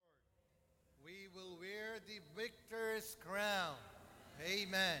will wear the victor's crown.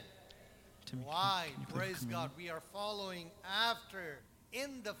 Amen. Timmy, Why? can you put Praise communion? God. We are following after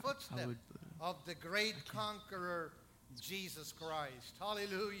in the footsteps of the great conqueror, Jesus Christ.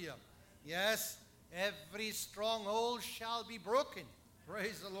 Hallelujah. Yes, every stronghold shall be broken.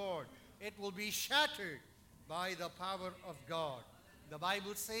 Praise the Lord. It will be shattered by the power of God. The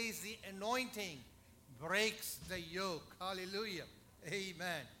Bible says the anointing breaks the yoke. Hallelujah.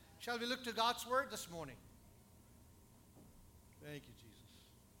 Amen. Shall we look to God's word this morning? Thank you, Jesus.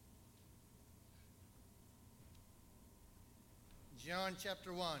 John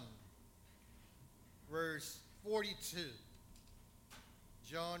chapter 1, verse 42.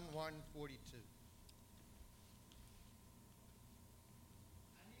 John 1:42.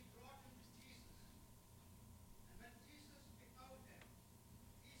 And he brought him to Jesus. And when Jesus beheld him,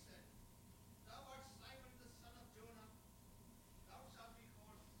 he said, Thou art Simon the son of Jonah, thou shalt be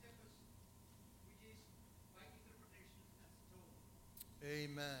called Cephas, which is by interpretation as stone.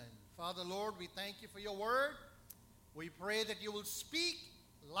 Amen. Father, Lord, we thank you for your word. We pray that you will speak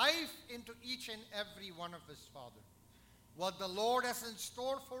life into each and every one of us, Father. What the Lord has in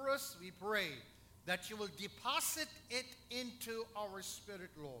store for us, we pray that you will deposit it into our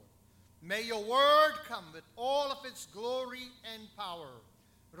spirit, Lord. May your word come with all of its glory and power.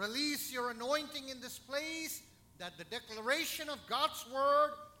 Release your anointing in this place, that the declaration of God's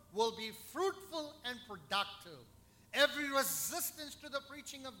word will be fruitful and productive. Every resistance to the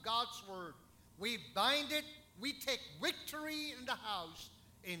preaching of God's word, we bind it. We take victory in the house.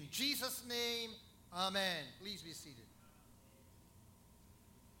 In Jesus' name, amen. Please be seated.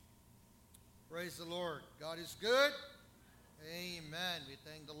 Praise the Lord. God is good. Amen. We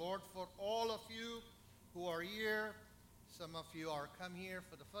thank the Lord for all of you who are here. Some of you are come here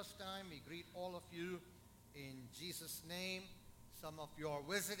for the first time. We greet all of you in Jesus' name. Some of you are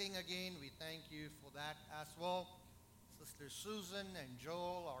visiting again. We thank you for that as well. Sister Susan and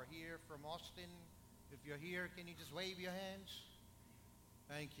Joel are here from Austin. If you're here, can you just wave your hands?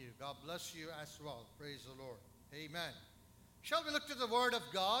 Thank you. God bless you as well. Praise the Lord. Amen. Shall we look to the Word of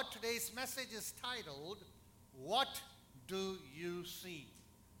God? Today's message is titled, What Do You See?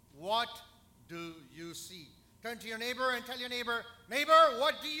 What do you see? Turn to your neighbor and tell your neighbor, Neighbor,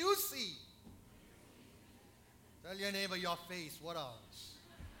 what do you see? Tell your neighbor your face. What else?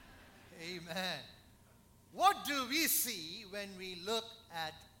 Amen. What do we see when we look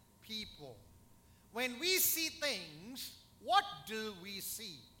at people? When we see things, what do we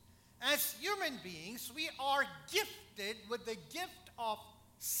see? As human beings, we are gifted with the gift of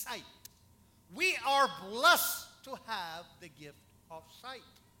sight. We are blessed to have the gift of sight.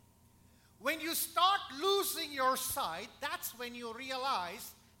 When you start losing your sight, that's when you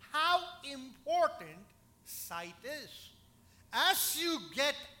realize how important sight is. As you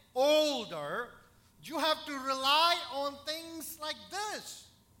get older, you have to rely on things like this.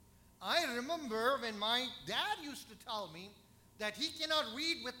 I remember when my dad used to tell me that he cannot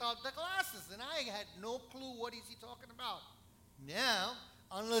read without the glasses, and I had no clue what is he talking about. Now,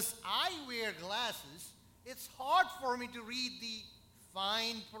 unless I wear glasses, it's hard for me to read the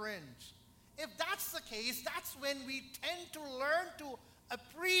fine print. If that's the case, that's when we tend to learn to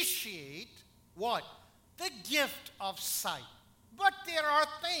appreciate what? The gift of sight. But there are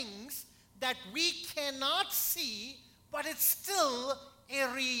things that we cannot see, but it's still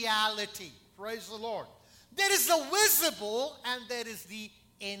a reality. Praise the Lord. There is the visible and there is the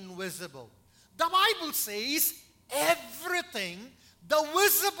invisible. The Bible says everything, the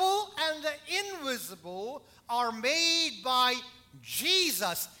visible and the invisible, are made by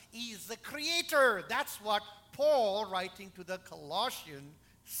Jesus. He is the creator. That's what Paul, writing to the Colossians,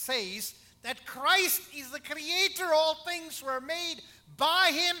 says, that Christ is the creator. All things were made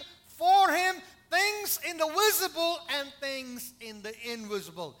by him, for him, things in the visible and things in the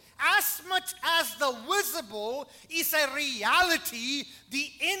invisible. As much as the visible is a reality,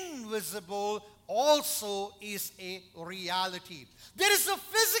 the invisible also is a reality. There is a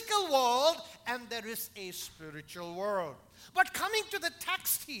physical world and there is a spiritual world. But coming to the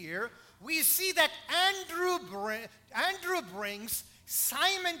text here, we see that Andrew brings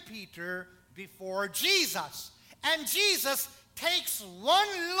Simon Peter before Jesus. And Jesus takes one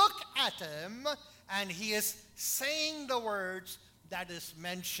look at him, and he is saying the words that is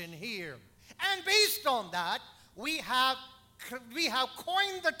mentioned here. And based on that, we have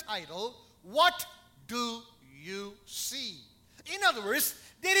coined the title, What Do You See? In other words,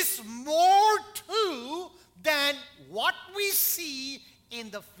 there is more to than what we see in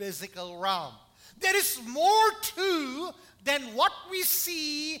the physical realm. There is more to than what we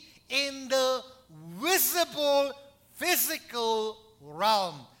see in the visible physical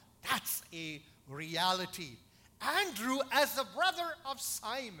realm. That's a reality. Andrew, as the brother of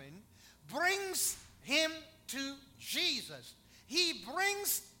Simon, brings him to Jesus. He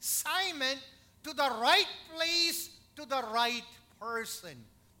brings Simon to the right place, to the right person.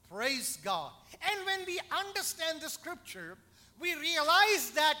 Praise God. And when we understand the scripture, we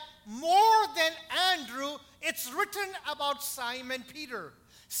realize that more than Andrew, it's written about Simon Peter.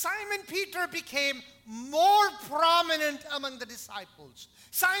 Simon Peter became more prominent among the disciples.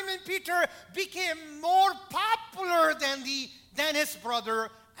 Simon Peter became more popular than his brother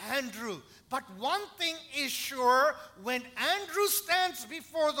Andrew. But one thing is sure, when Andrew stands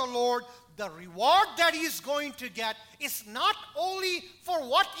before the Lord, the reward that he is going to get is not only for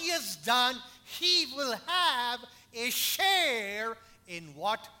what he has done, he will have a share in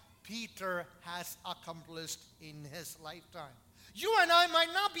what Peter has accomplished in his lifetime. You and I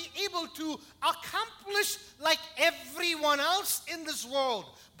might not be able to accomplish like everyone else in this world,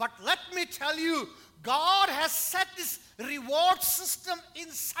 but let me tell you, God has set this reward system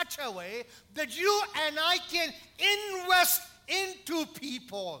in such a way that you and I can invest into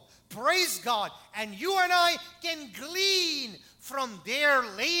people. Praise God. And you and I can glean from their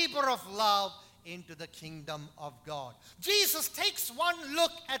labor of love into the kingdom of God. Jesus takes one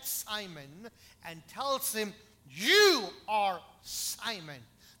look at Simon and tells him, "You are Simon.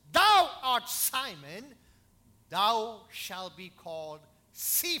 Thou art Simon. Thou shalt be called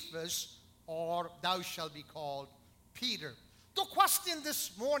Cephas, or thou shalt be called Peter." The question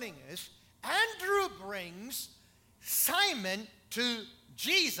this morning is, Andrew brings Simon to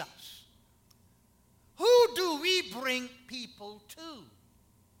Jesus. Who do we bring people to?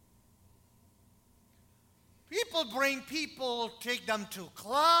 People bring people, take them to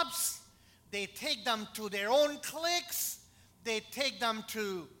clubs, they take them to their own cliques, they take them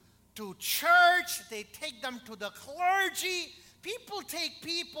to church, they take them to the clergy. People take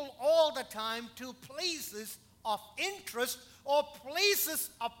people all the time to places of interest or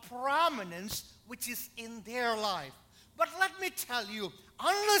places of prominence which is in their life. But let me tell you,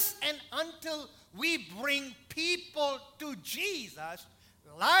 unless and until we bring people to Jesus,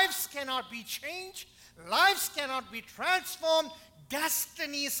 lives cannot be changed, lives cannot be transformed,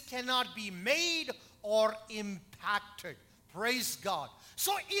 destinies cannot be made or impacted. Praise God.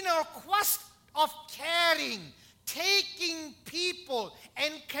 So in our quest of caring, taking people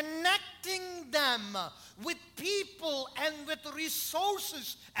and connecting them with people and with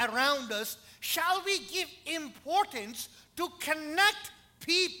resources around us, shall we give importance to connect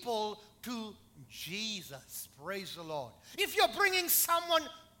people to Jesus? Praise the Lord. If you're bringing someone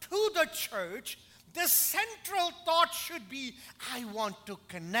to the church, the central thought should be, I want to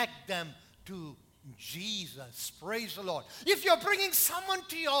connect them to Jesus. Praise the Lord. If you're bringing someone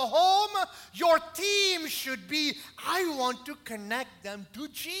to your home, your theme should be, I want to connect them to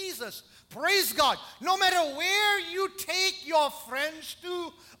Jesus. Praise God. No matter where you take your friends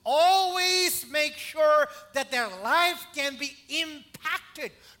to, always make sure that their life can be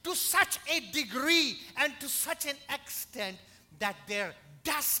impacted to such a degree and to such an extent that their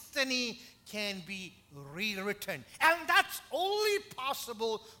destiny can be rewritten. And that's only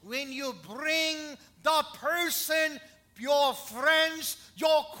possible when you bring the person, your friends,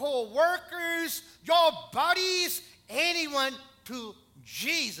 your co-workers, your buddies, anyone to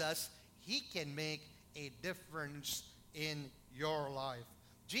Jesus. He can make a difference in your life.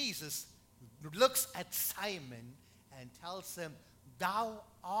 Jesus looks at Simon and tells him, "Thou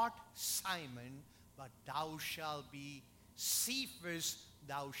art Simon, but thou shalt be Cephas,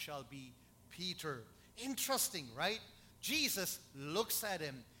 thou shalt be Peter." Interesting, right? Jesus looks at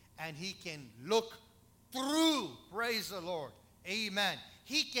him and he can look through. Praise the Lord. Amen.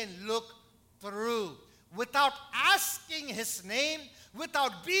 He can look through. Without asking his name,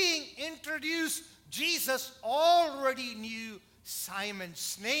 without being introduced, Jesus already knew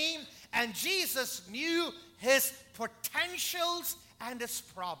Simon's name, and Jesus knew his potentials and his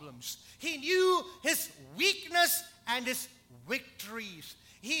problems. He knew his weakness and his victories.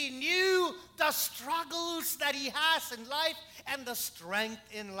 He knew the struggles that he has in life and the strength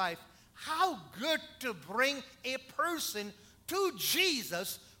in life. How good to bring a person to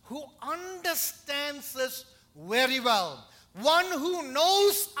Jesus who understands us very well. One who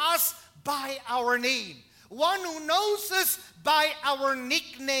knows us by our name. One who knows us by our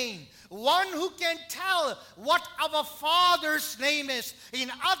nickname. One who can tell what our Father's name is.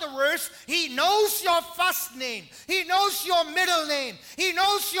 In other words, he knows your first name. He knows your middle name. He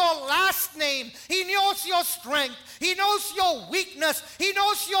knows your last name. He knows your strength. He knows your weakness. He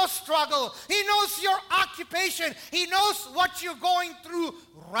knows your struggle. He knows your occupation. He knows what you're going through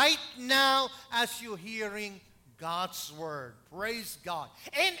right now as you're hearing God's word. Praise God.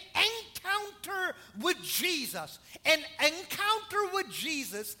 An encounter with Jesus. An encounter with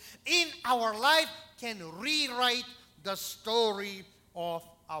Jesus in our life can rewrite the story of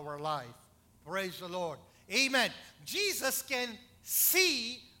our life. Praise the Lord. Amen. Jesus can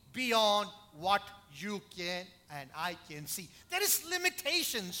see beyond what you can and I can see. There is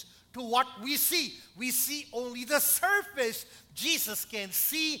limitations to what we see. We see only the surface. Jesus can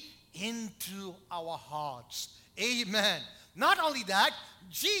see into our hearts. Amen. Not only that,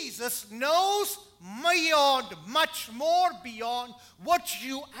 Jesus knows beyond, much more beyond what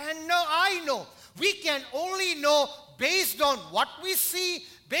you and I know. We can only know based on what we see,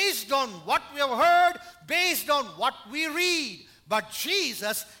 based on what we have heard, based on what we read. But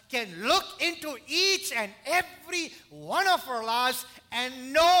Jesus can look into each and every one of our lives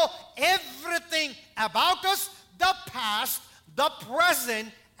and know everything about us, the past, the present,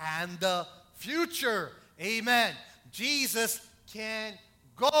 and the future. Amen. Jesus can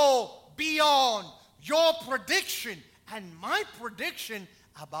go beyond your prediction and my prediction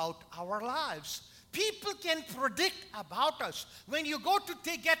about our lives. People can predict about us. When you go to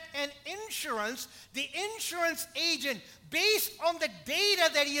get an insurance, the insurance agent, based on the data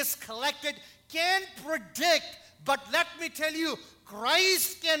that he has collected, can predict. But let me tell you,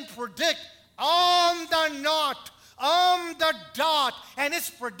 Christ can predict on the knot, on the dot. And his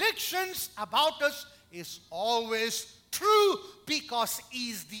predictions about us is always true because he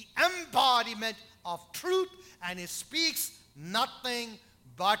is the embodiment of truth and he speaks nothing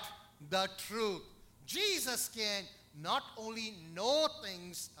but the truth. Jesus can not only know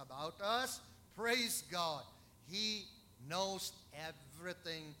things about us, praise God, he knows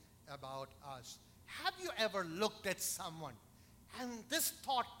everything about us. Have you ever looked at someone and this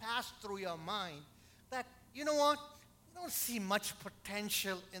thought passed through your mind that, you know what, you don't see much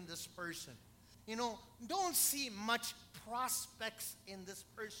potential in this person. You know, don't see much prospects in this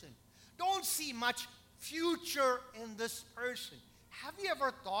person. Don't see much future in this person. Have you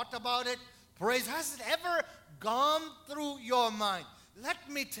ever thought about it? Praise, has it ever gone through your mind? Let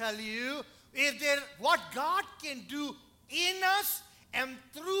me tell you, what God can do in us and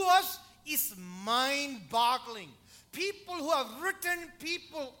through us is mind-boggling. People who have written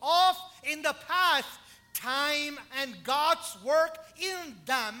people off in the past, time and God's work in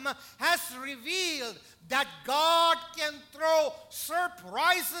them has revealed that God can throw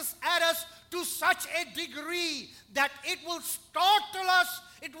surprises at us to such a degree that it will startle us,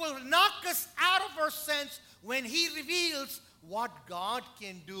 it will knock us out of our sense when he reveals what God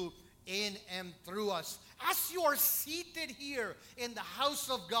can do in and through us. As you are seated here in the house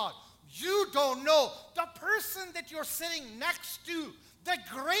of God, you don't know the person that you're sitting next to, the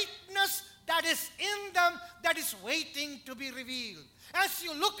greatness that is in them that is waiting to be revealed. As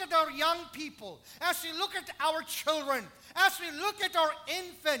you look at our young people, as you look at our children, as we look at our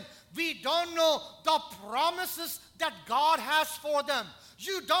infant, we don't know the promises that God has for them.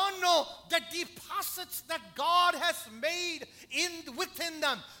 You don't know the deposits that God has made within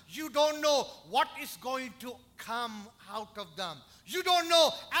them. You don't know what is going to come out of them. You don't know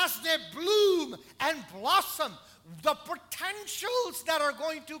as they bloom and blossom the potentials that are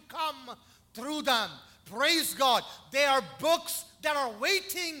going to come through them. Praise God. They are books that are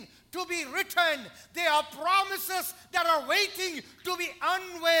waiting to be written. There are promises that are waiting to be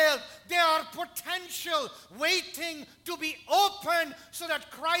unveiled. There are potential waiting to be opened so that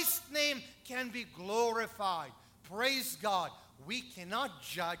Christ's name can be glorified. Praise God. We cannot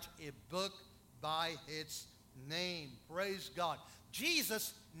judge a book by its name. Praise God.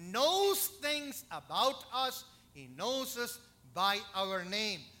 Jesus knows things about us. He knows us by our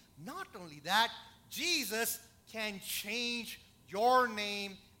name. Not only that, Jesus can change your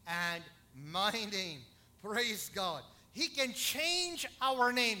name and my name. Praise God. He can change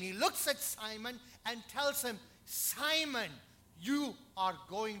our name. He looks at Simon and tells him, Simon, you are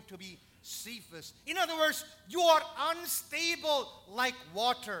going to be Cephas. In other words, you are unstable like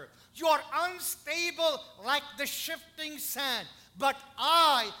water. You are unstable like the shifting sand. But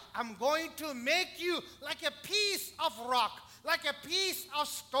I am going to make you like a piece of rock, like a piece of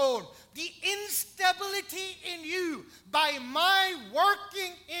stone. The instability in you, by my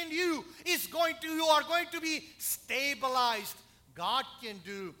working in you, you are going to be stabilized. God can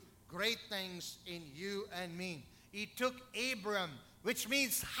do great things in you and me. He took Abram, which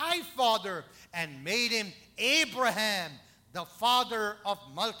means high father, and made him Abraham, the father of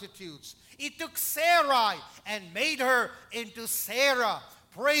multitudes. He took Sarai and made her into Sarah.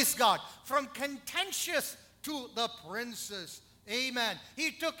 Praise God. From contentious to the princess. Amen. He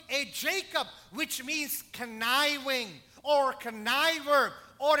took a Jacob, which means conniving or conniver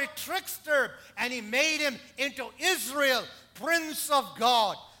or a trickster, and he made him into Israel, Prince of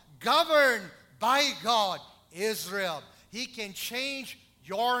God. governed by God, Israel. He can change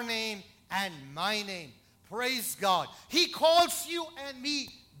your name and my name. Praise God. He calls you and me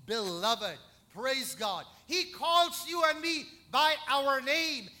beloved. Praise God. He calls you and me by our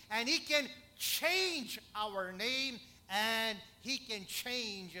name, and He can change our name, and He can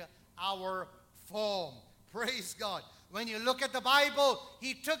change our form. Praise God. When you look at the Bible,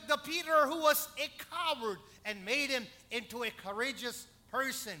 He took the Peter who was a coward and made him into a courageous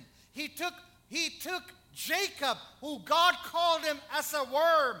person. He took Jacob, who God called him as a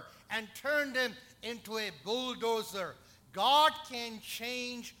worm, and turned him into a bulldozer. God can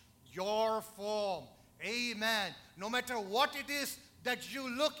change your form. Amen. No matter what it is that you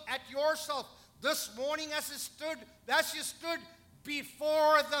look at yourself this morning as you stood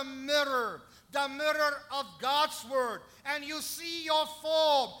before the mirror of God's Word, and you see your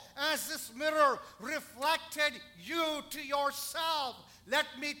form as this mirror reflected you to yourself. Let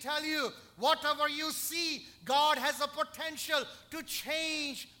me tell you, whatever you see, God has a potential to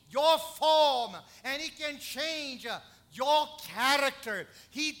change your form, and He can change your character.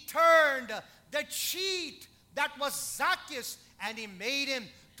 He turned the cheat that was Zacchaeus, and He made him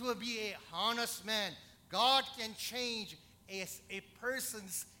to be a honest man. God can change a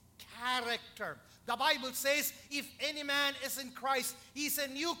person's character. The Bible says, if any man is in Christ, he's a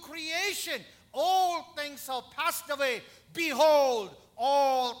new creation. All things have passed away. Behold,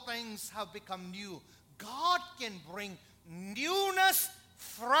 all things have become new. God can bring newness,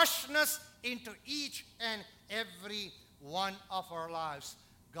 freshness into each and every one of our lives.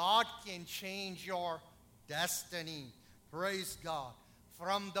 God can change your destiny. Praise God.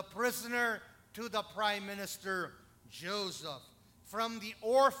 From the prisoner to the prime minister, Joseph. From the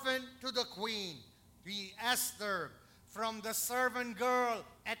orphan to the queen, the Esther. From the servant girl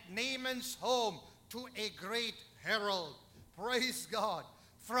at Naaman's home to a great herald. Praise God.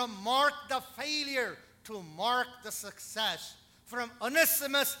 From Mark the failure to Mark the success. From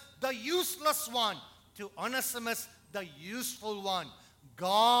Onesimus the useless one to Onesimus the useful one.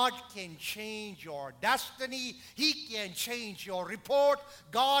 God can change your destiny. He can change your report.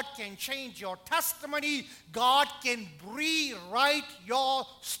 God can change your testimony. God can rewrite your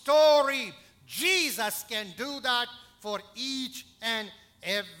story. Jesus can do that for each and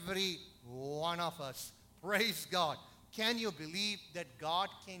every one of us. Praise God. Can you believe that God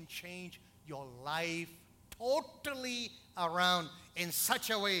can change your life totally around in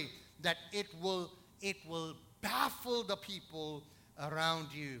such a way that it will baffle the people around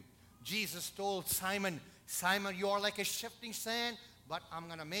you? Jesus told Simon, Simon, you are like a shifting sand, but I'm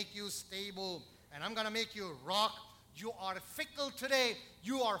going to make you stable, and I'm going to make you rock. You are fickle today,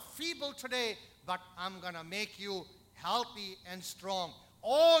 you are feeble today, but I'm going to make you healthy and strong.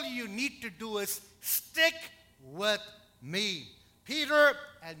 All you need to do is stick with me, Peter,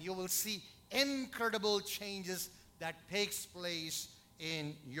 and you will see incredible changes that takes place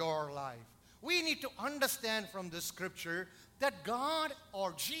in your life. We need to understand from the scripture that God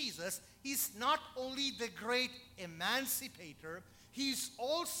or Jesus is not only the great emancipator, He's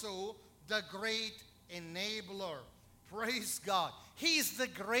also the great enabler. Praise God. He is the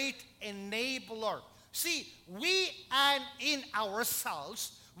great enabler. See, we and in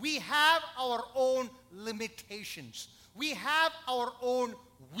ourselves, we have our own limitations. We have our own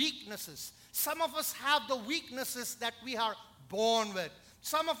weaknesses. Some of us have the weaknesses that we are born with.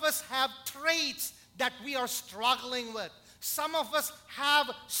 Some of us have traits that we are struggling with. Some of us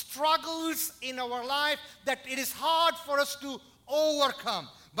have struggles in our life that it is hard for us to overcome.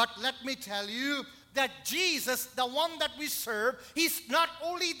 But let me tell you that Jesus, the one that we serve, He's not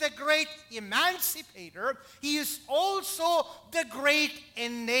only the great emancipator, He is also the great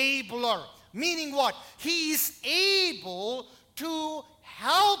enabler. Meaning what? He is able to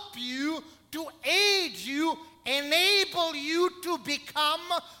help you, to aid you, enable you to become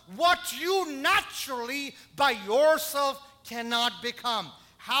what you naturally by yourself cannot become.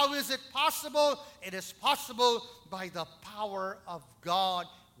 How is it possible? It is possible by the power of God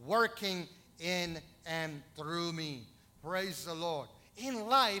working in and through me. Praise the Lord. In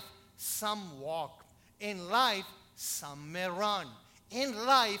life, some walk. In life, some may run. In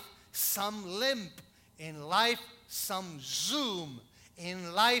life, some limp. In life, some zoom.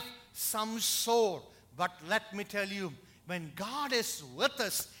 In life, some soar. But let me tell you, when God is with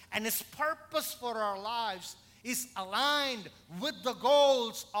us and His purpose for our lives is aligned with the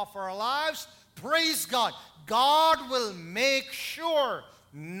goals of our lives, praise God, God will make sure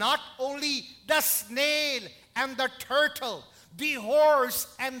not only the snail and the turtle, the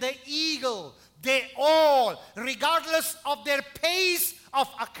horse and the eagle, they all, regardless of their pace of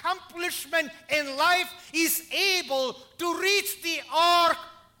accomplishment in life, is able to reach the ark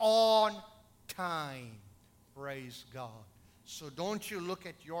time. Praise God. So don't you look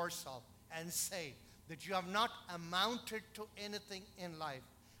at yourself and say that you have not amounted to anything in life.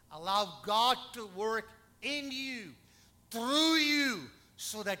 Allow God to work in you, through you,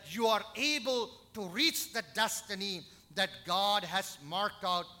 so that you are able to reach the destiny that God has marked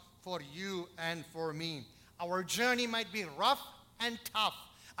out for you and for me. Our journey might be rough and tough.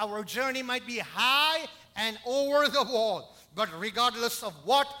 Our journey might be high and over the wall. But regardless of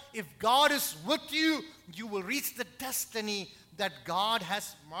what, if God is with you, you will reach the destiny that God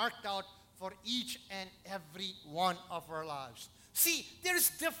has marked out for each and every one of our lives. See, there is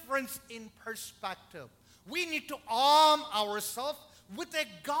difference in perspective. We need to arm ourselves with a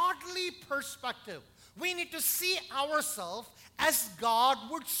godly perspective. We need to see ourselves as God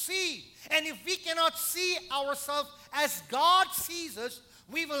would see. And if we cannot see ourselves as God sees us,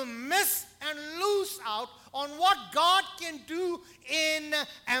 we will miss and lose out on what God can do in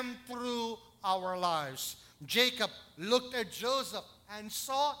and through our lives. Jacob looked at Joseph and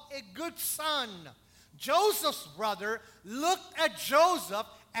saw a good son. Joseph's brother looked at Joseph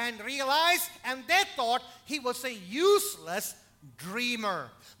and realized, and they thought he was a useless dreamer.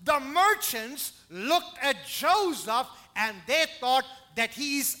 The merchants looked at Joseph and they thought that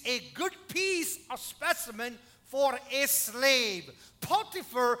he's a good piece of specimen for a slave.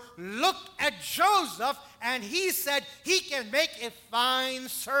 Potiphar looked at Joseph and he said he can make a fine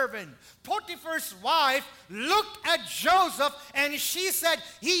servant. Potiphar's wife looked at Joseph and she said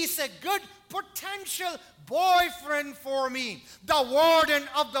he's a good potential boyfriend for me. The warden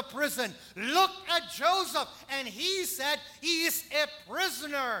of the prison looked at Joseph and he said he is a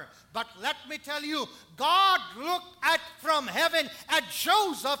prisoner. But let me tell you, God looked from heaven at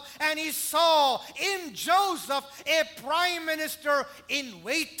Joseph and he saw in Joseph a prime minister in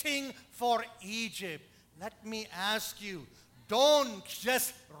waiting for Egypt. Let me ask you, don't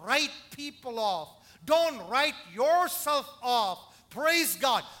just write people off. Don't write yourself off. Praise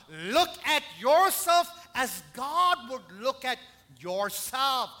God. Look at yourself as God would look at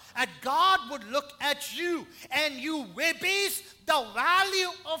yourself. And God would look at you. And you will base the value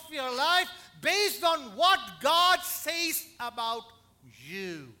of your life based on what God says about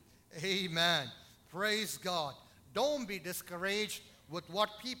you. Amen. Praise God. Don't be discouraged with what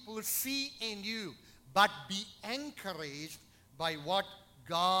people see in you, but be encouraged by what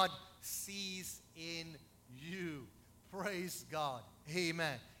God sees in you. Praise God.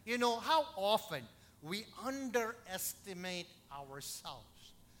 Amen. You know how often we underestimate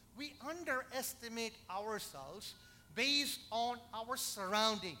ourselves. We underestimate ourselves based on our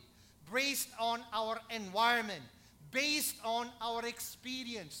surrounding, based on our environment, based on our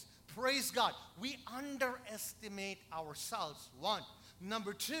experience. Praise God. We underestimate ourselves, one.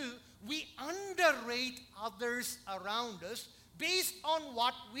 Number two, we underrate others around us based on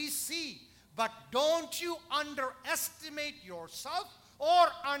what we see. But don't you underestimate yourself or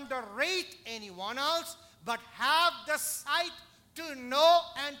underrate anyone else, but have the sight to know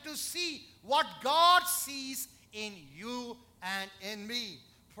and to see what God sees in you and in me.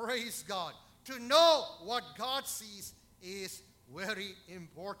 Praise God. To know what God sees is very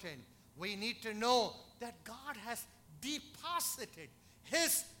important. We need to know that God has deposited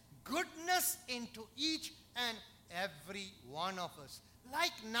His goodness into each and every one of us.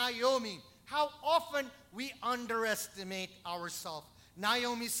 Like Naomi, how often we underestimate ourselves.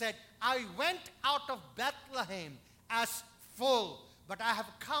 Naomi said, I went out of Bethlehem as full, but I have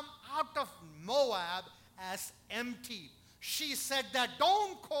come out of Moab as empty. She said that,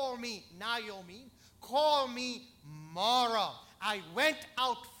 don't call me Naomi, call me Mara. I went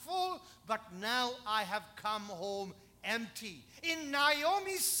out full, but now I have come home empty. In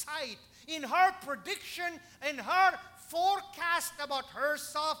Naomi's sight, in her prediction, in her forecast about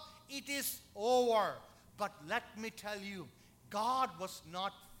herself, it is over. But let me tell you, God was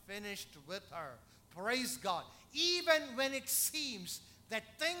not finished with her. Praise God. Even when it seems that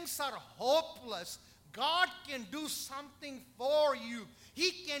things are hopeless, God can do something for you.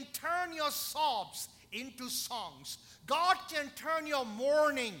 He can turn your sobs into songs. God can turn your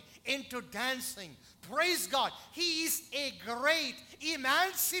mourning into dancing. Praise God. He is a great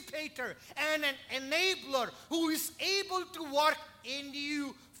emancipator and an enabler who is able to work in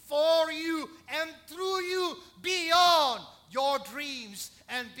you, for you, and through you beyond your dreams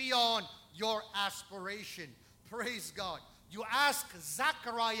and beyond your aspiration. Praise God. You ask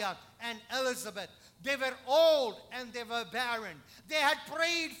Zachariah and Elizabeth. They were old and they were barren. They had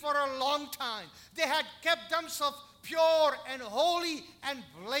prayed for a long time. They had kept themselves pure and holy and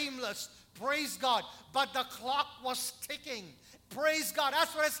blameless. Praise God. But the clock was ticking. Praise God. As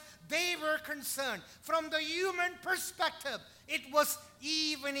far as they were concerned, from the human perspective, it was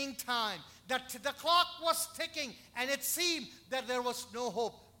evening time. That the clock was ticking and it seemed that there was no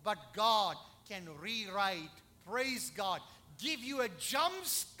hope. But God can rewrite, praise God, give you a jump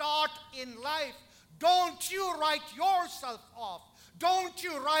start in life. Don't you write yourself off. Don't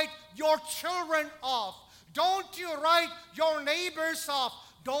you write your children off. Don't you write your neighbors off.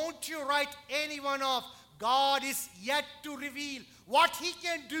 Don't you write anyone off. God is yet to reveal what He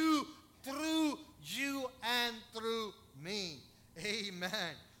can do through you and through me.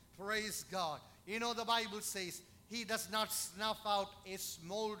 Amen. Praise God. You know, the Bible says He does not snuff out a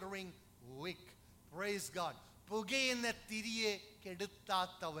smoldering wick. Praise God. Pugayna tiriye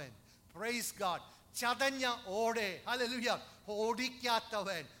keduttathavan. Praise God. Chadanya ode. Hallelujah.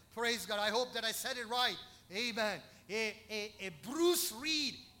 Odikyattavan. Praise God. I hope that I said it right. Amen. A bruised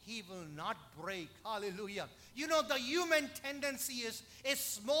reed He will not break. Hallelujah. You know, the human tendency is a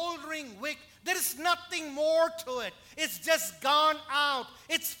smoldering wick. There is nothing more to it. It's just gone out.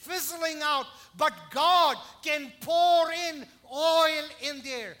 It's fizzling out. But God can pour in oil in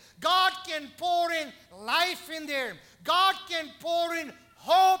there. God can pour in life in there. God can pour in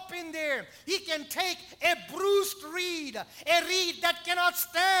hope in there. He can take a bruised reed, a reed that cannot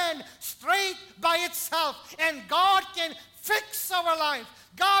stand straight by itself, and God can fix our life.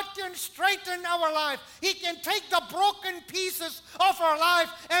 God can straighten our life. He can take the broken pieces of our life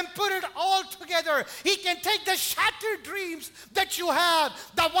and put it all together. He can take the shattered dreams that you have,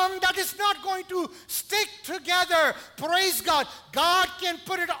 the one that is not going to stick together. Praise God. God can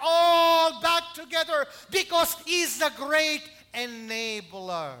put it all back together because He's the great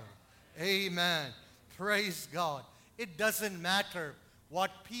enabler. Amen. Praise God. It doesn't matter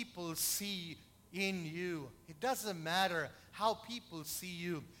what people see in you. It doesn't matter how people see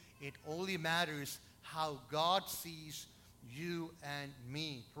you. It only matters how God sees you and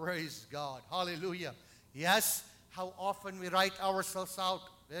me. Praise God. Hallelujah. Yes, how often we write ourselves out,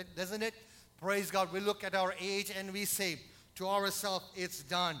 doesn't it? Praise God. We look at our age and we say to ourselves, it's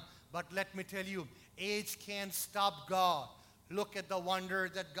done. But let me tell you, age can't stop God. Look at the wonder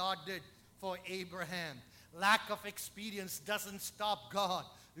that God did for Abraham. Lack of experience doesn't stop God.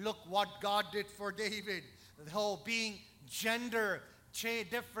 Look what God did for David. The whole being gender,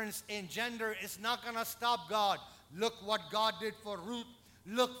 difference in gender is not going to stop God. Look what God did for Ruth.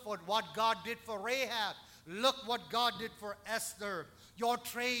 Look for what God did for Rahab. Look what God did for Esther. Your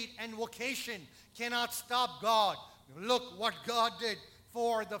trade and vocation cannot stop God. Look what God did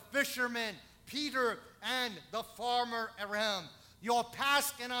for the fishermen, Peter, and the farmer Aram. Your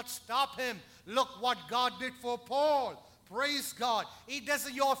past cannot stop him. Look what God did for Paul. Praise God. It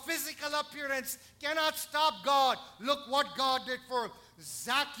doesn't, your physical appearance cannot stop God. Look what God did for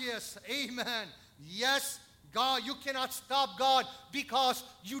Zacchaeus. Amen. Yes, God, you cannot stop God because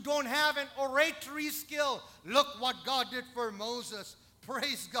you don't have an oratory skill. Look what God did for Moses.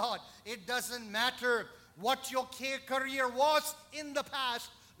 Praise God. It doesn't matter what your career was in the past.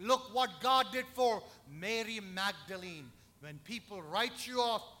 Look what God did for Mary Magdalene. When people write you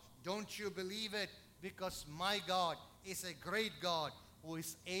off, don't you believe it? Because my God is a great God who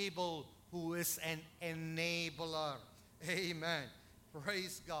is able, who is an enabler. Amen.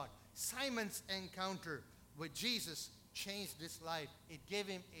 Praise God. Simon's encounter with Jesus changed his life. It gave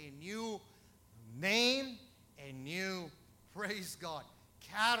him a new name, a new, praise God,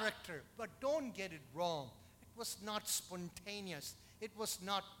 character. But don't get it wrong. It was not spontaneous. It was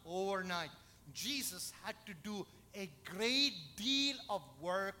not overnight. Jesus had to do a great deal of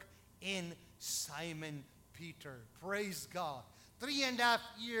work in Simon Peter. Praise God. 3.5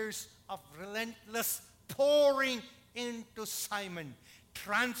 years of relentless pouring into Simon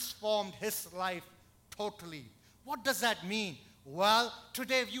transformed his life totally. What does that mean? Well,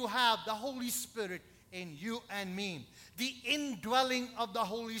 today you have the Holy Spirit in you and me. The indwelling of the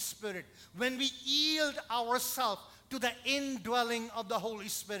Holy Spirit. When we yield ourselves to the indwelling of the Holy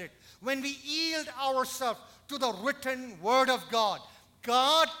Spirit, when we yield ourselves to the written Word of God,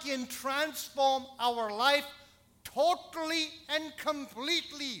 God can transform our life totally and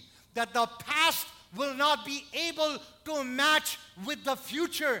completely, that the past will not be able to match with the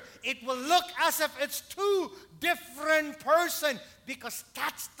future. It will look as if it's two different persons, because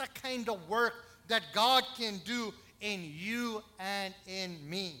that's the kind of work that God can do in you and in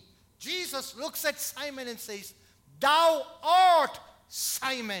me. Jesus looks at Simon and says, "Thou art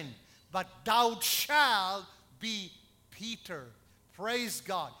Simon, but thou shalt be Peter." Praise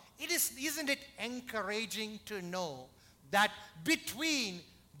God. Isn't it encouraging to know that between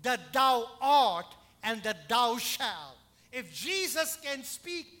the thou art and the thou shalt, if Jesus can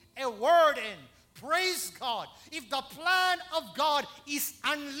speak a word in, praise God, if the plan of God is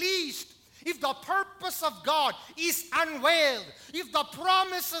unleashed, if the purpose of God is unveiled, if the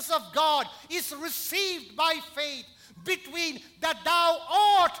promises of God is received by faith, between that thou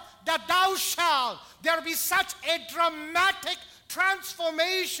art, that thou shalt, there will be such a dramatic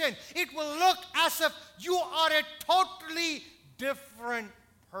transformation. It will look as if you are a totally different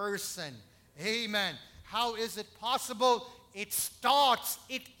person. Amen. How is it possible? It starts,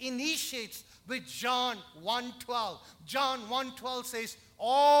 it initiates with John 1:12. John 1:12 says,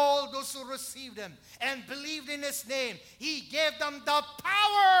 all those who received him and believed in his name, he gave them the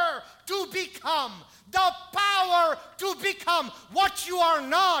power to become what you are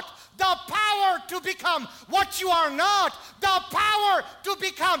not, the power to become what you are not, the power to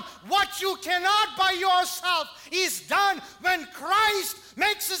become what you cannot by yourself is done when Christ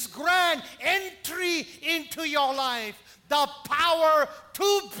makes his grand entry into your life. The power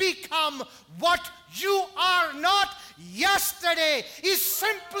to become what you are not yesterday is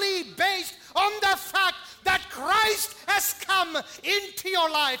simply based on the fact that Christ has come into your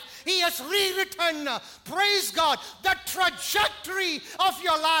life. He has rewritten, praise God, the trajectory of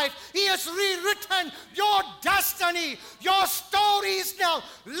your life. He has rewritten your destiny. Your story is now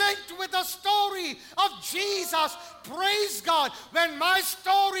linked with the story of Jesus. Praise God. When my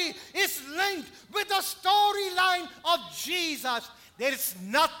story is linked with the storyline of Jesus, there is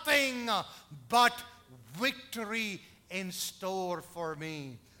nothing but victory in store for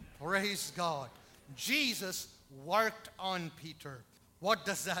me. Praise God. Jesus worked on Peter. What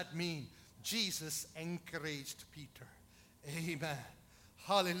does that mean? Jesus encouraged Peter. Amen.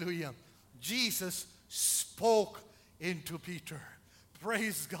 Hallelujah. Jesus spoke into Peter.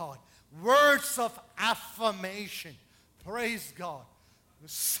 Praise God. Words of affirmation. Praise God.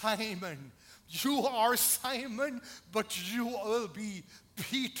 Simon, you are Simon, but you will be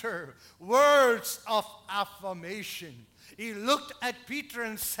Peter. Words of affirmation. He looked at Peter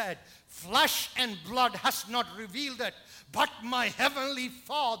and said, flesh and blood has not revealed it, but my heavenly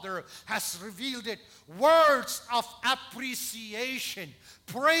Father has revealed it. Words of appreciation.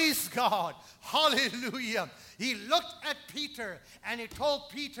 Praise God. Hallelujah. He looked at Peter and he told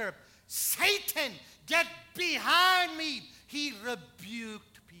Peter, Satan, get behind me. He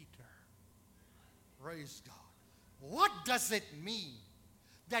rebuked Peter. Praise God. What does it mean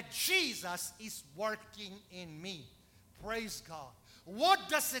that Jesus is working in me? Praise God. What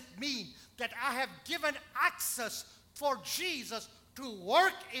does it mean that I have given access for Jesus to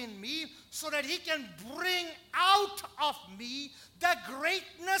work in me so that he can bring out of me the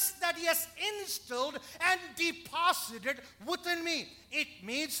greatness that he has instilled and deposited within me? It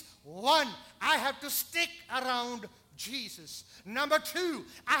means, one, I have to stick around Jesus. Number two,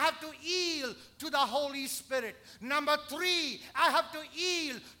 I have to yield to the Holy Spirit. Number three, I have to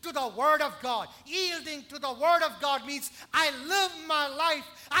yield to the Word of God. Yielding to the Word of God means I live my life,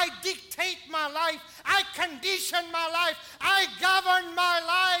 I dictate my life, I condition my life, I govern my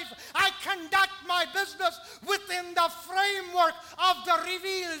life, I conduct my business within the framework of the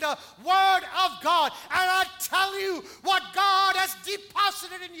revealed Word of God. And I tell you, what God has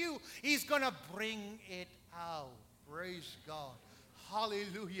deposited in you, He's going to bring it out. Praise God.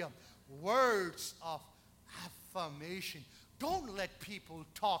 Hallelujah. Words of affirmation. Don't let people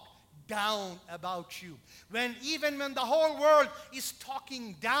talk down about you. Even when the whole world is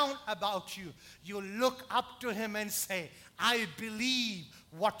talking down about you, you look up to him and say, I believe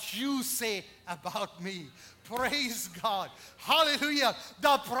what you say about me. Praise God. Hallelujah.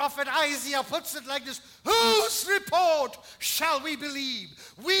 The prophet Isaiah puts it like this: whose report shall we believe?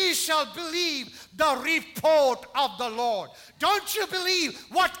 We shall believe the report of the Lord. Don't you believe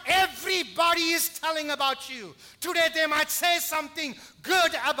what everybody is telling about you? Today they might say something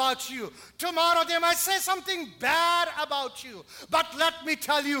good about you. Tomorrow they might say something bad about you. But let me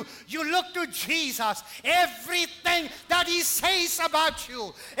tell you, you look to Jesus. Everything that he says about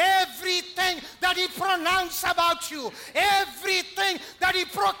you, everything that he pronounces about you, everything that he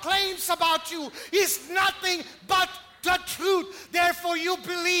proclaims about you is nothing but the truth. Therefore, you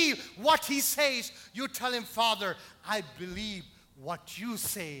believe what he says. You tell him, Father, I believe what you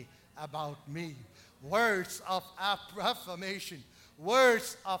say about me. Words of affirmation,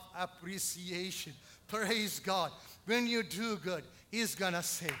 words of appreciation. Praise God. When you do good, he's going to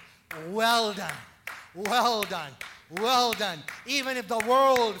say, well done, well done, well done. Even if the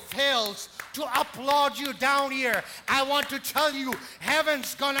world fails to applaud you down here. I want to tell you,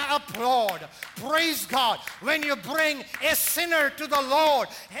 heaven's gonna applaud. Praise God. When you bring a sinner to the Lord,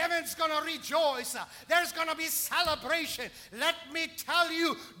 heaven's gonna rejoice. There's gonna be celebration. Let me tell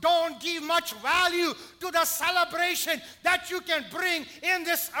you, don't give much value to the celebration that you can bring in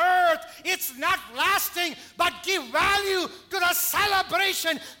this earth. It's not lasting, but give value to the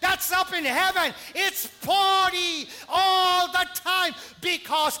celebration that's up in heaven. It's party all the time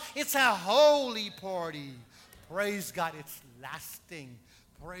because it's a holy party. Praise God. It's lasting.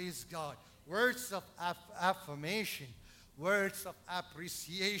 Praise God. Words of affirmation, words of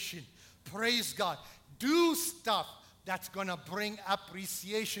appreciation. Praise God. Do stuff that's going to bring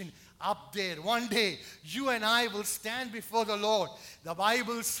appreciation up there. One day, you and I will stand before the Lord. The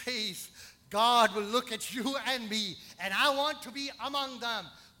Bible says God will look at you and me, and I want to be among them.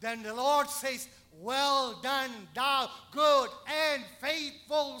 Then the Lord says, well done, thou good and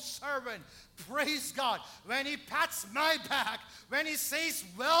faithful servant. Praise God. When he pats my back, when he says,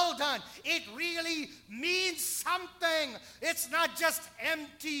 well done, it really means something. It's not just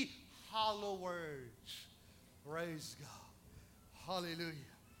empty, hollow words. Praise God. Hallelujah.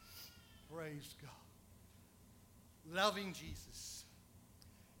 Praise God. Loving Jesus.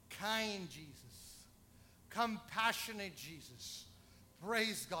 Kind Jesus. Compassionate Jesus.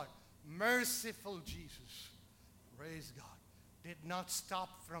 Praise God. Merciful Jesus. Praise God. Did not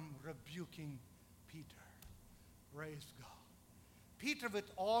stop from rebuking Peter. Praise God. Peter,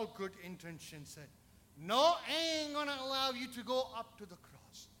 with all good intentions, said, no, I ain't going to allow you to go up to the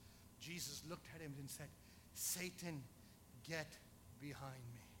cross. Jesus looked at him and said, Satan, get behind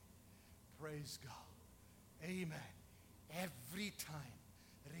me. Praise God. Amen. Every time,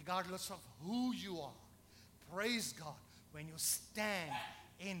 regardless of who you are, praise God, when you stand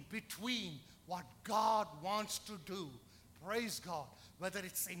in between what God wants to do, praise God, whether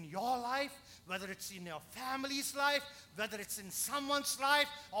it's in your life, whether it's in your family's life, whether it's in someone's life,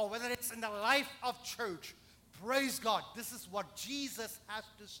 or whether it's in the life of church, praise God. This is what Jesus has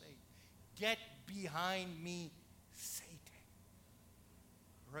to say. Get behind me, Satan.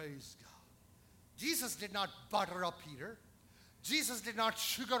 Praise God. Jesus did not butter up Peter. Jesus did not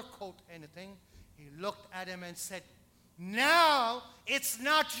sugarcoat anything. He looked at him and said, now it's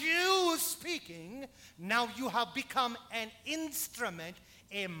not you speaking. Now you have become an instrument,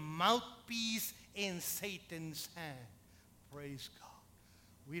 a mouthpiece in Satan's hand. Praise God.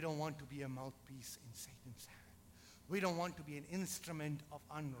 We don't want to be a mouthpiece in Satan's hand. We don't want to be an instrument of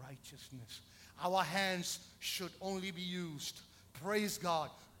unrighteousness. Our hands should only be used, praise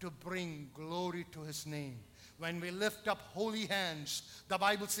God, to bring glory to his name. When we lift up holy hands, the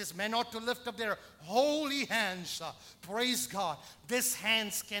Bible says men ought to lift up their holy hands. Praise God. These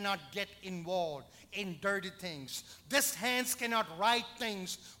hands cannot get involved in dirty things. These hands cannot write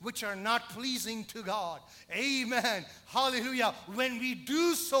things which are not pleasing to God. Amen. Hallelujah. When we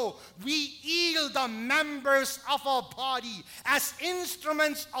do so, we yield the members of our body as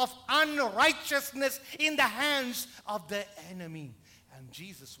instruments of unrighteousness in the hands of the enemy. And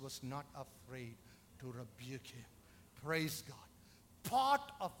Jesus was not afraid to rebuke him. Praise God. Part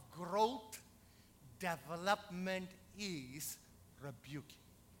of growth, development is rebuking.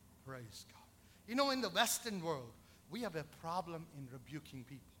 Praise God. You know, in the Western world, we have a problem in rebuking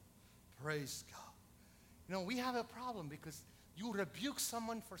people. Praise God. You know, we have a problem because you rebuke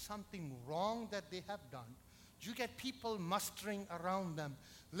someone for something wrong that they have done. You get people mustering around them,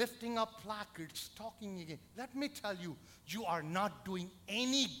 lifting up placards, talking again. Let me tell you, you are not doing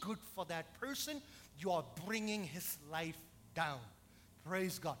any good for that person. You are bringing his life down.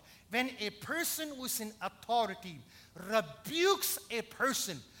 Praise God. When a person who is in authority rebukes a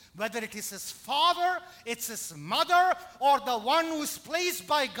person, whether it is his father, it's his mother, or the one who is placed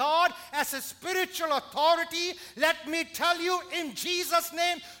by God as a spiritual authority, let me tell you in Jesus'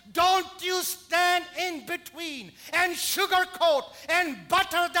 name, don't you stand in between and sugarcoat and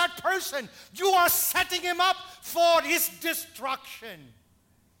butter that person. You are setting him up for his destruction.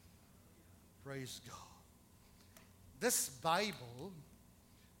 Praise God. This Bible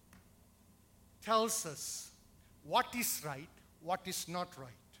tells us what is right, what is not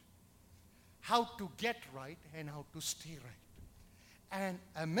right, how to get right, and how to stay right. And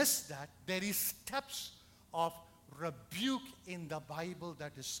amidst that, there is steps of rebuke in the Bible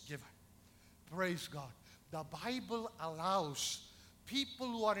that is given. Praise God. The Bible allows people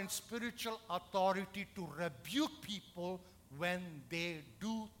who are in spiritual authority to rebuke people when they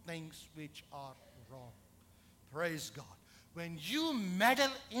do things which are wrong. Praise God. When you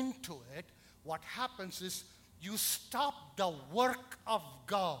meddle into it, what happens is you stop the work of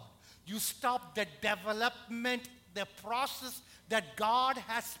God. You stop the development, the process that God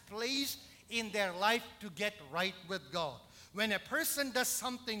has placed in their life to get right with God. When a person does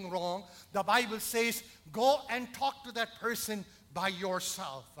something wrong, the Bible says, go and talk to that person by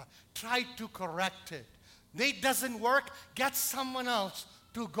yourself. Try to correct it. If it doesn't work, get someone else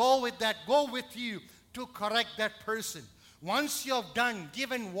to go with you to correct that person. Once you have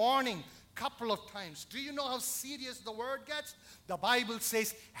given warning couple of times, do you know how serious the word gets? The Bible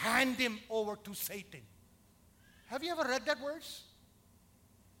says, hand him over to Satan. Have you ever read that verse?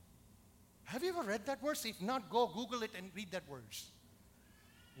 Have you ever read that verse? If not, go Google it and read that verse.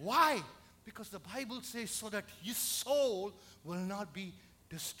 Why? Because the Bible says so that his soul will not be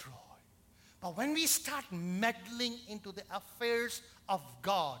destroyed. But when we start meddling into the affairs of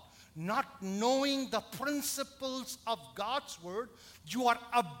God, not knowing the principles of God's word, you are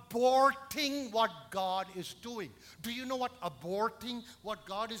aborting what God is doing. Do you know what aborting what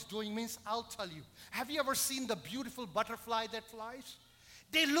God is doing means? I'll tell you. Have you ever seen the beautiful butterfly that flies?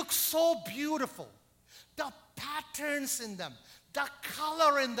 They look so beautiful. The patterns in them, the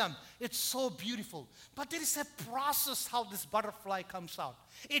color in them, it's so beautiful. But there is a process how this butterfly comes out.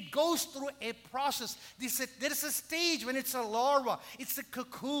 It goes through a process. There is a stage when it's a larva, it's a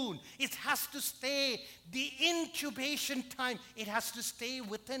cocoon. It has to stay, the incubation time, it has to stay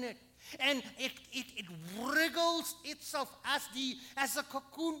within it. And it wriggles itself as the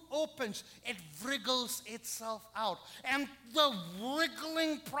cocoon opens, it wriggles itself out. And the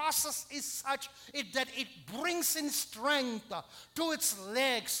wriggling process is such that it brings in strength to its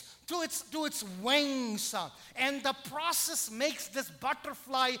legs, to its wings. And the process makes this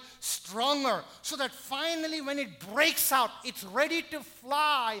butterfly stronger, so that finally when it breaks out, it's ready to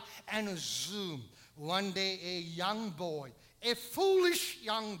fly and zoom. One day a young boy, a foolish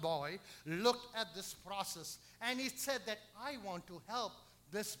young boy, looked at this process and he said that I want to help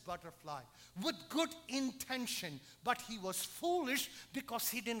this butterfly with good intention, but he was foolish because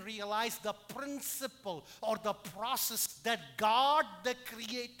he didn't realize the principle or the process that God, the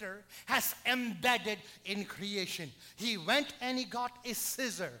Creator, has embedded in creation. He went and he got a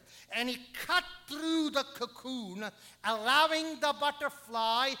scissor and he cut through the cocoon, allowing the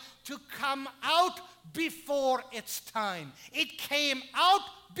butterfly to come out before its time. It came out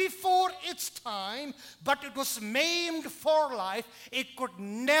before its time, but it was maimed for life. It could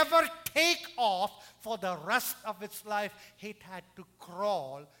never take off for the rest of its life. It had to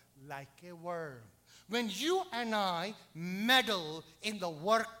crawl like a worm. When you and I meddle in the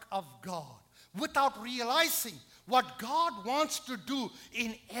work of God without realizing what God wants to do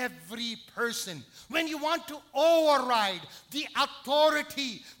in every person, when you want to override the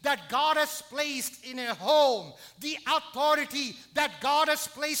authority that God has placed in a home, the authority that God has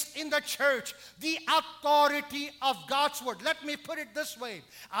placed in the church, the authority of God's word. Let me put it this way.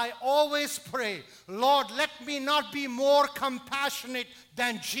 I always pray, Lord, let me not be more compassionate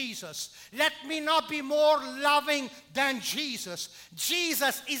than Jesus. Let me not be more loving than Jesus.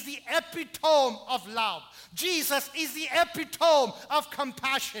 Jesus is the epitome of love. Jesus is the epitome of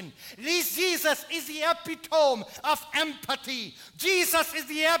compassion. Jesus is the epitome of empathy. Jesus is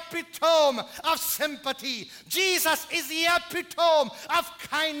the epitome of sympathy. Jesus is the epitome of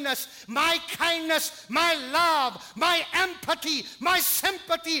kindness, my love, my empathy, my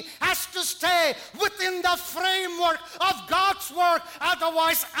sympathy has to stay within the framework of God's word.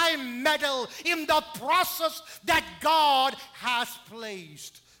 Otherwise, I meddle in the process that God has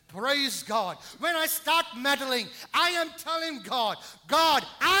placed. Praise God. When I start meddling, I am telling God, God,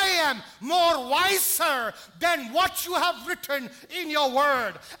 I am more wiser than what you have written in your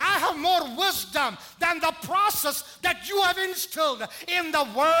word. I have more wisdom than the process that you have instilled in the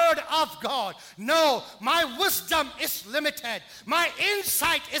word of God. No, my wisdom is limited. My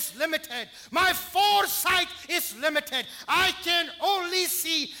insight is limited. My foresight is limited. I can only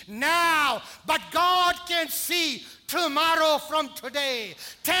see now, but God can see tomorrow from today,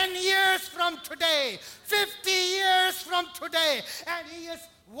 10 years from today, 50 years from today, and He is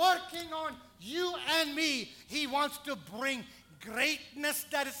working on you and me. He wants to bring greatness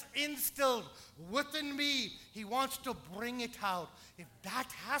that is instilled within me. He wants to bring it out. If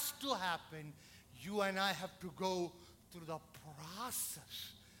that has to happen, you and I have to go through the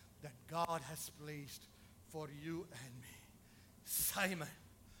process that God has placed for you and me. Simon,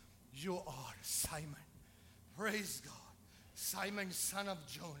 you are Simon. Praise God. Simon, son of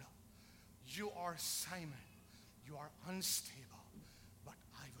Jonah. You are Simon. You are unstable, but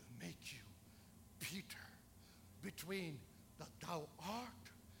I will make you Peter. Between the thou art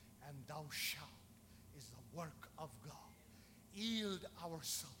and thou shalt is the work of God. Yield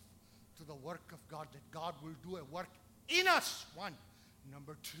ourselves to the work of God, that God will do a work in us. One.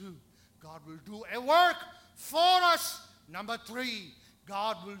 Number two, God will do a work for us. Number three,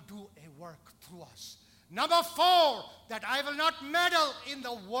 God will do a work through us. Number 4, that I will not meddle in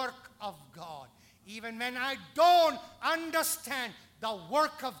the work of God. Even when I don't understand the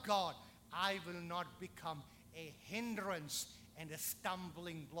work of God, I will not become a hindrance and a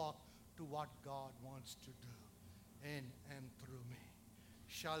stumbling block to what God wants to do in and through me.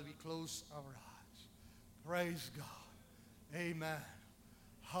 Shall we close our eyes? Praise God. Amen.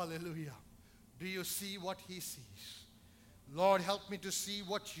 Hallelujah. Do you see what he sees? Lord, help me to see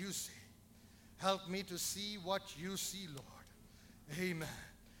what you see. Help me to see what you see, Lord. Amen.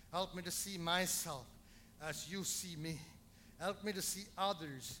 Help me to see myself as you see me. Help me to see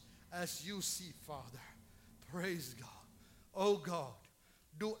others as you see, Father. Praise God. Oh God,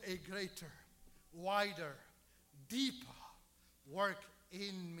 do a greater, wider, deeper work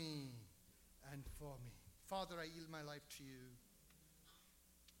in me and for me. Father, I yield my life to you.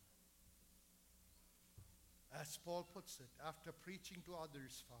 As Paul puts it, after preaching to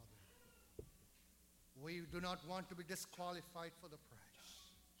others, Father, we do not want to be disqualified for the prize.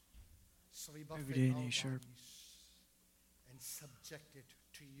 So we buffet our bodies and subject it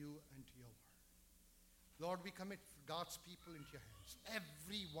to you and to your word. Lord, we commit God's people into your hands.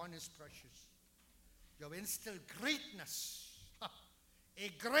 Everyone is precious. You have instilled greatness. A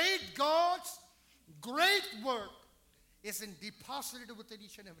great God's great work is deposited within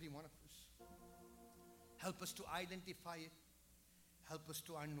each and every one of us. Help us to identify it. Help us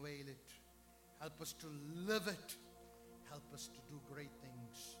to unveil it. Help us to live it. Help us to do great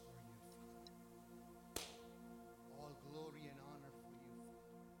things